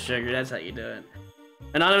do it, Sugar, that's how you do it.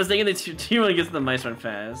 And I was thinking that you really gets the mice run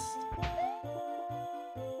fast.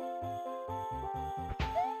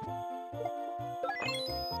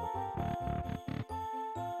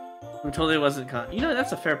 I totally wasn't caught. You know,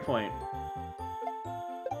 that's a fair point.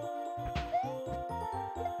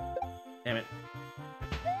 Damn it.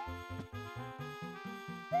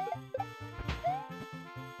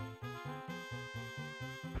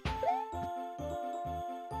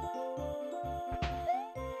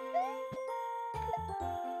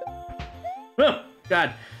 Oh,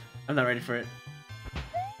 God. I'm not ready for it.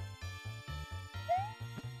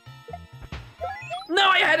 No,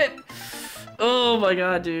 I had it! Oh my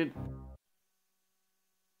God, dude.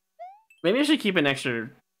 Maybe I should keep an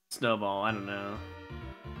extra snowball, I don't know.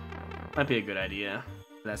 Might be a good idea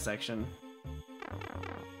for that section.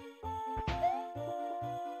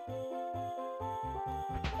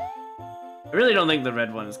 I really don't think the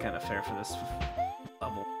red one is kind of fair for this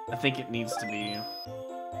level. I think it needs to be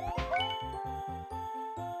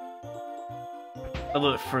a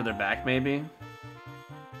little bit further back, maybe.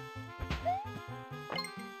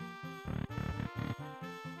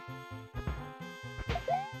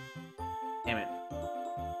 Damn it.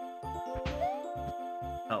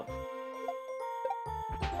 Help.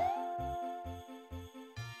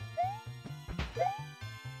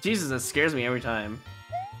 Jesus, that scares me every time.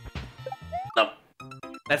 Oh,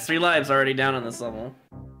 that's 3 lives already down on this level.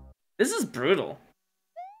 This is brutal.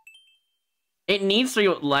 It needs 3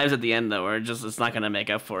 lives at the end though, or it's not gonna make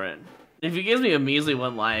up for it. If it gives me a measly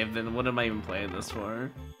 1 life, then what am I even playing this for?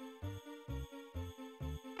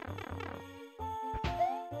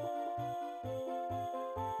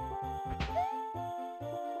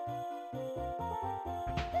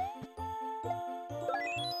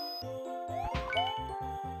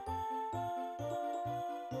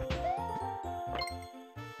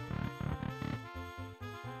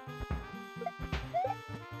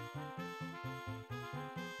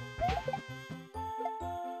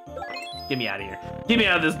 Get me out of here. Get me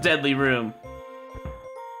out of this deadly room.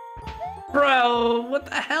 Bro, what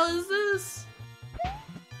the hell is this?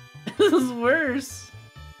 This is worse.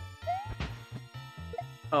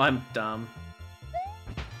 Oh, I'm dumb.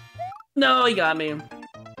 No, he got me.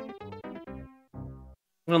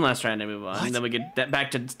 One last try to move on. And then we get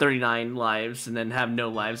back to 39 lives and then have no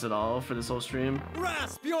lives at all for this whole stream.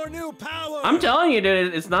 Grasp your new power! I'm telling you,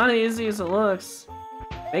 dude, it's not as easy as it looks.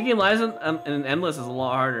 Making lives in endless is a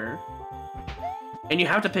lot harder. And you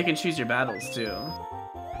have to pick and choose your battles, too.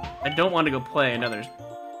 I don't want to go play another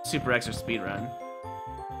Super X or speedrun.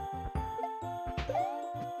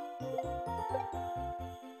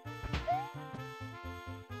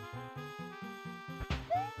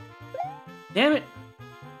 Damn it!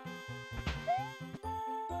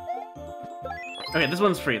 Okay, this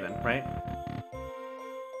one's free then, right?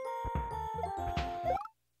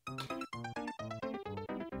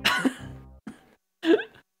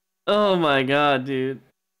 Oh my God, dude.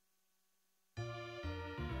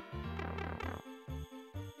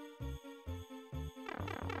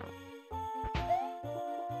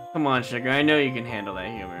 Come on, Sugar, I know you can handle that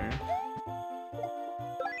humor.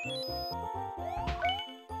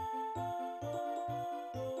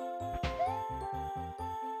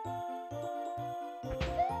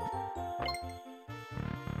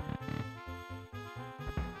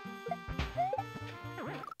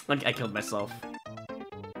 Like, I killed myself.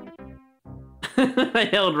 I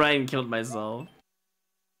held right and killed myself.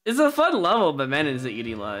 It's a fun level, but man, is it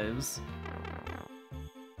eating lives.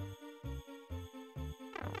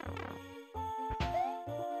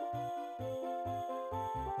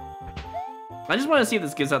 I just want to see if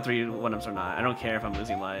this gives out 3 1-ups or not. I don't care if I'm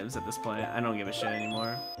losing lives at this point. I don't give a shit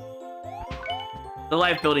anymore. The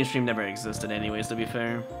life building stream never existed anyways, to be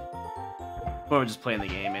fair. Or just playing the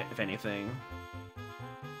game, if anything.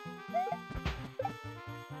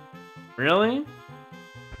 Really?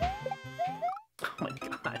 Oh my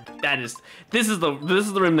God, this is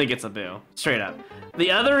the room that gets a boo, straight up.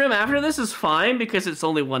 The other room after this is fine because it's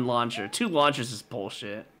only 1 launcher. 2 launchers is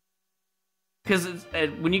bullshit. Because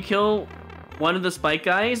when you kill one of the spike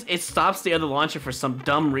guys, it stops the other launcher for some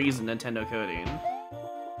dumb reason. Nintendo coding.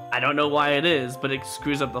 I don't know why it is, but it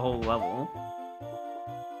screws up the whole level.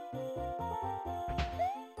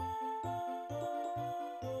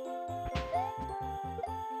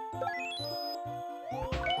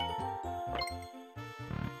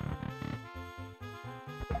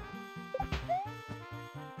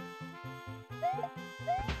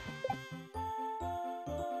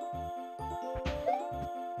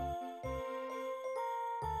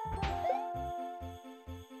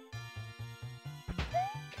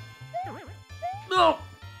 No!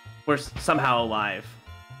 We're somehow alive.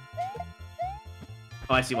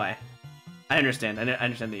 Oh, I see why. I understand. I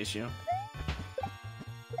understand the issue.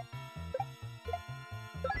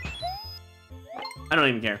 I don't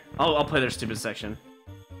even care. I'll play their stupid section.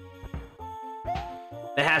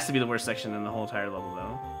 It has to be the worst section in the whole entire level,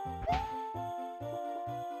 though.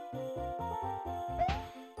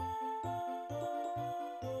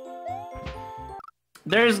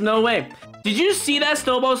 There's no way. Did you see that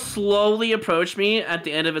snowball slowly approach me at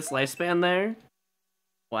the end of its lifespan there?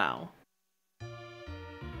 Wow.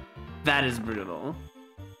 That is brutal.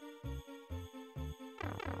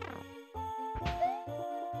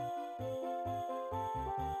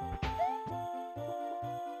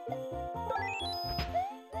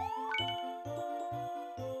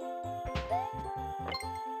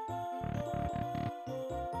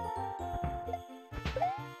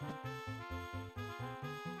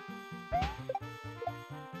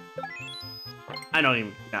 I don't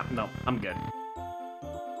even... No, I'm good.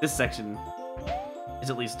 This section is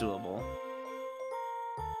at least doable.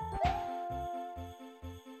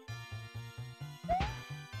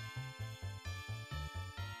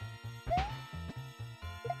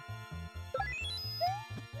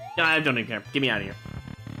 No, I don't even care. Get me out of here.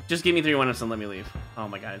 Just give me 3 1-ups and let me leave. Oh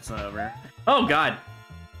my god, it's not over. Oh god!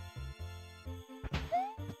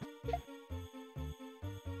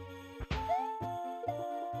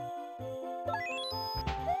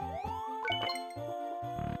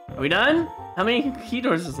 Are we done? How many key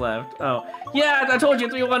doors is left? Oh. Yeah, I told you,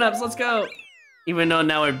 3 1-ups, let's go! Even though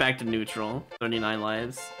now we're back to neutral. 39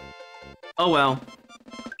 lives. Oh well.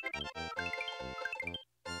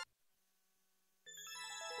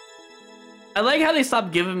 I like how they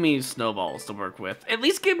stopped giving me snowballs to work with. At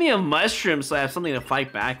least give me a mushroom so I have something to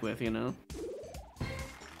fight back with, you know?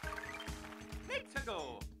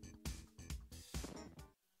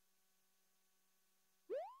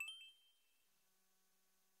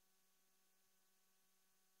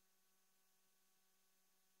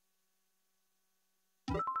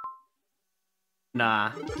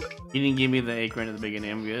 Nah, you didn't give me the acorn at the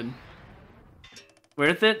beginning. I'm good.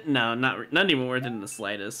 Worth it? No, not even worth it in the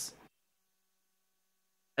slightest.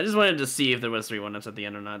 I just wanted to see if there was 3 1-ups at the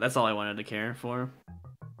end or not. That's all I wanted to care for.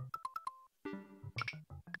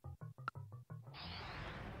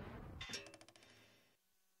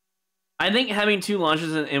 I think having 2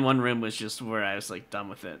 launches in one room was just where I was like done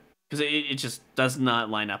with it, because it just does not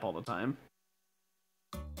line up all the time.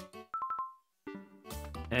 Can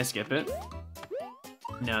I skip it?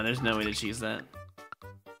 No, there's no way to cheese that.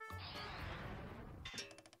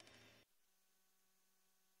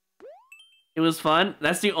 It was fun.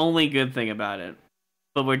 That's the only good thing about it.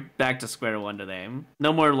 But we're back to square one today.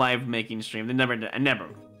 No more live making stream. It never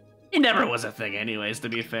was a thing anyways, to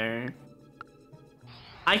be fair.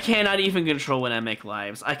 I cannot even control when I make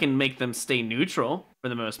lives. I can make them stay neutral for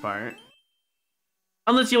the most part.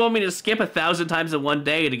 Unless you want me to skip 1,000 times in one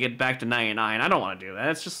day to get back to 99. I don't want to do that.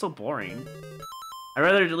 It's just so boring. I'd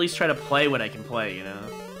rather at least try to play what I can play, you know?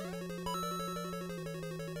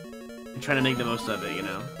 And try to make the most of it, you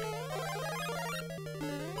know?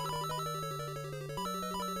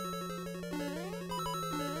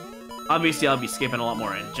 Obviously, I'll be skipping a lot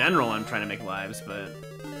more in general when I'm trying to make lives, but...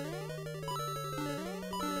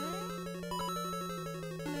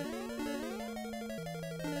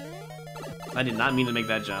 I did not mean to make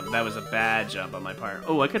that jump. That was a bad jump on my part.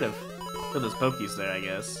 Oh, I could have put those pokies there, I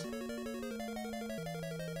guess.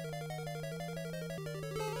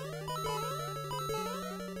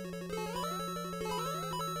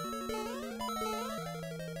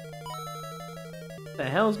 What the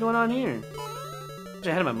hell is going on here? I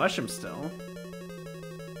had my mushroom still.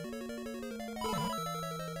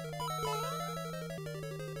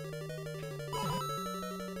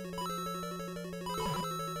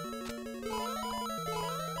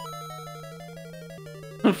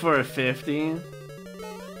 For a 50.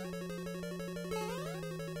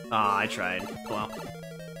 Aw, I tried. Well.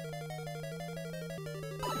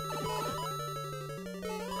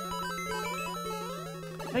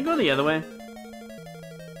 Can I go the other way?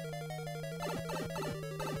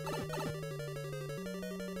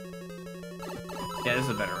 Yeah, this is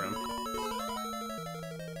a better room.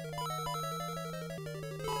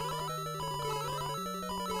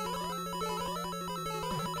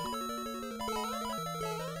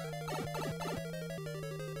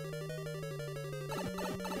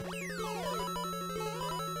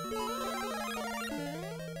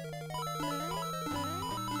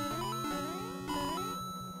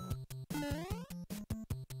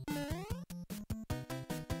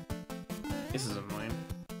 This is annoying.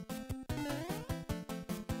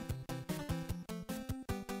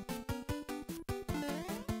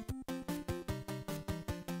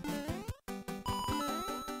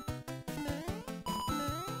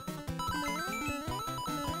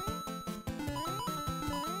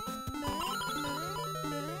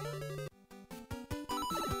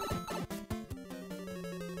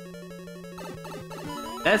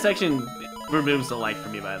 That section removes the like for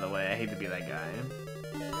me, by the way. I hate to be that guy.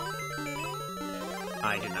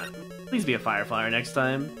 I did not. Please be a Fire Flower next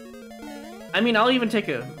time. I mean, I'll even take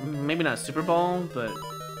a... maybe not a Super Ball, but...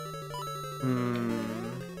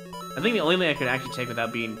 I think the only thing I could actually take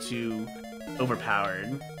without being too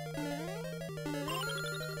overpowered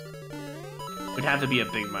would have to be a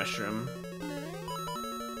Big Mushroom.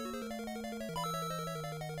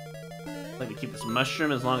 I'd like to keep this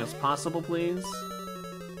mushroom as long as possible, please.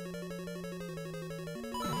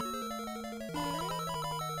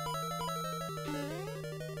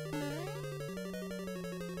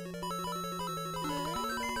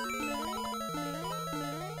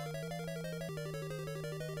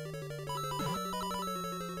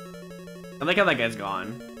 I like how that guy's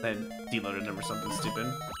gone. I deloaded him or something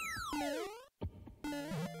stupid.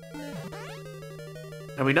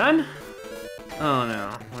 Are we done? Oh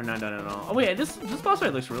no, we're not done at all. Oh wait, this boss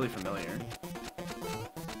fight looks really familiar.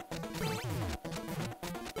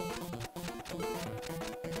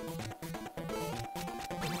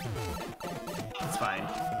 It's fine.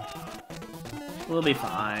 We'll be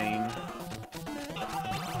fine.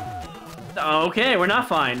 Okay, we're not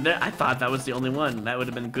fine. I thought that was the only one. That would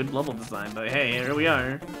have been good level design, but hey, here we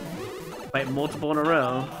are. Fight multiple in a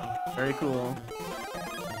row. Very cool.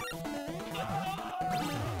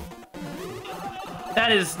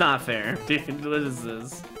 That is not fair. Dude, what is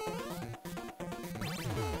this?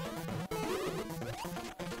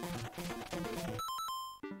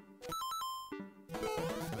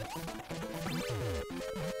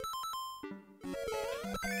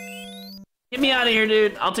 Get me out of here,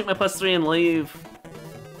 dude. I'll take my +3 and leave.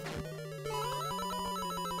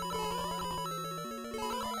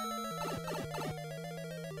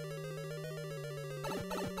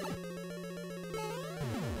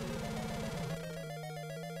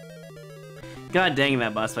 God dang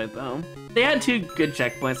that boss fight, though. They had 2 good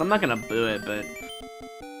checkpoints. I'm not gonna boo it, but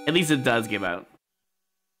at least it does give out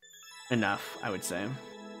enough, I would say.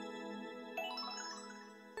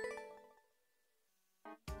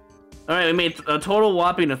 Alright, we made a total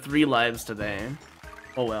whopping of 3 lives today.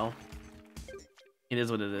 Oh well. It is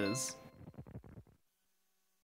what it is.